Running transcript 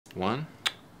1,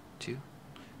 2,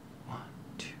 1,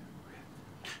 2.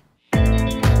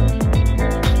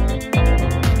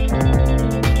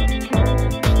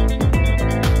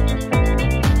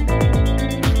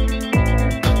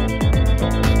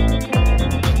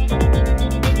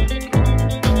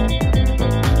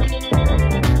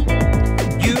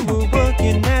 You were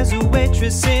working as a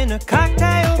waitress in a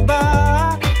cocktail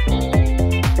bar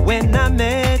when I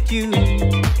met you.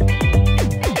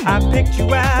 I picked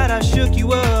you out, I shook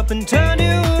you up and turned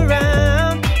you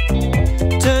around,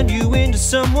 turned you into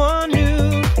someone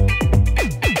new.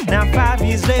 Now 5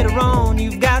 years later on,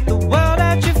 you've got the world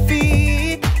at your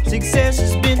feet. Success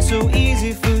has been so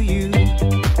easy for you,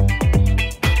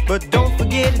 but don't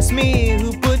forget it's me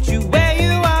who put you where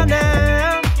you are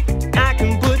now. I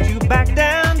can put you back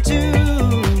down too.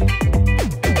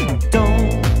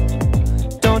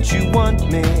 Don't you want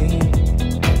me?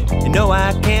 You know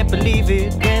I can't believe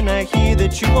it when I hear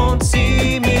that you won't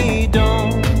see me.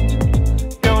 Don't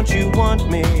you want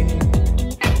me?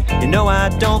 You know I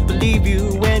don't believe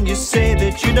you when you say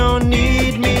that you don't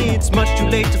need me. It's much too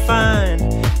late to find.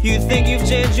 You think you've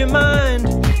changed your mind?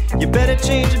 You better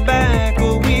change it back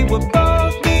or we will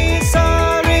both be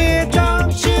sorry.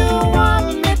 Don't you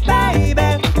want me,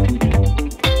 baby?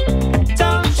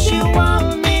 Don't you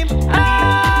want me?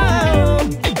 Oh,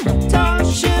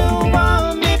 don't you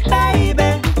want me,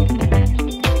 baby?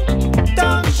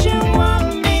 Don't you want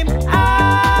me?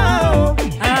 Oh,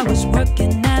 I was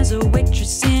working as a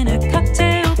waitress in a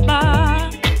cocktail bar.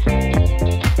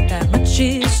 That much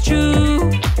is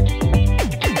true.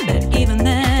 But even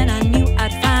then I knew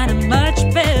I'd find a much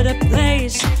better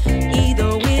place,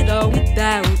 either with or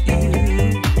without you.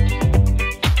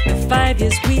 The 5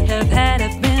 years we have had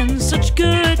have been such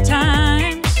good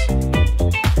times.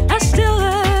 I still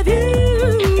love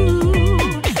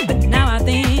you, but now I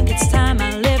think it's time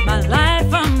I live my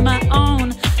life on my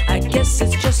own. I guess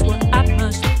it's just what I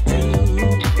must do.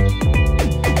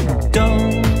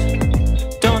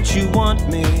 Don't you want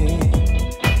me?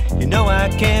 You know I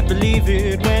can't believe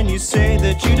it when you say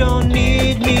that you don't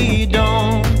need me.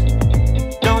 Don't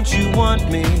you want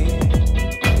me?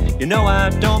 You know I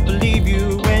don't believe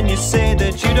you when you say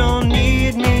that you don't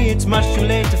need me. It's much too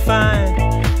late to find.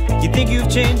 You think you've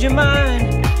changed your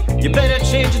mind? You better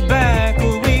change it back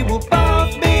or we will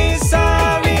both be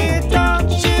sorry.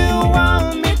 Don't you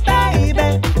want me,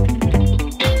 baby?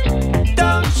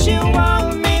 Don't you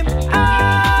want me?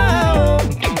 Oh,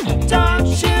 don't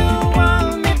you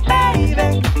want me, baby?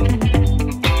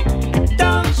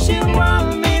 Don't you want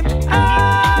me?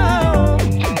 Oh.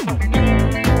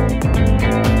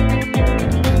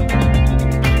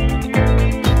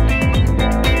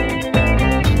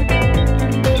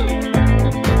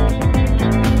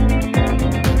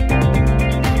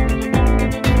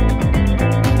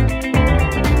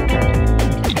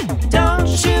 Don't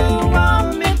you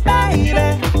want me, baby?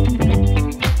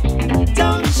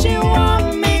 Don't you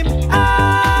want me?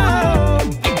 Oh,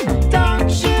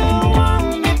 don't you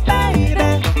want me, baby?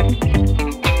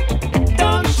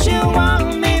 Don't you want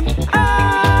me?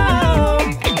 Oh,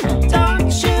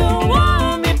 don't you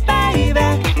want me, baby?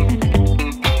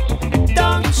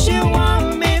 Don't you want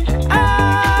me?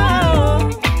 Oh,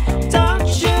 don't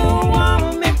you want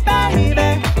me,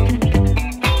 baby?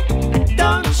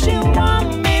 Don't you want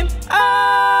me?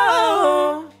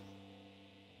 Oh.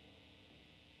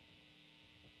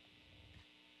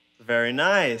 Very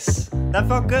nice. That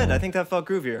felt good. I think that felt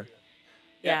groovier.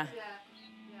 Yeah.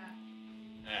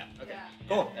 Yeah, okay.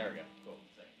 Cool. There we go.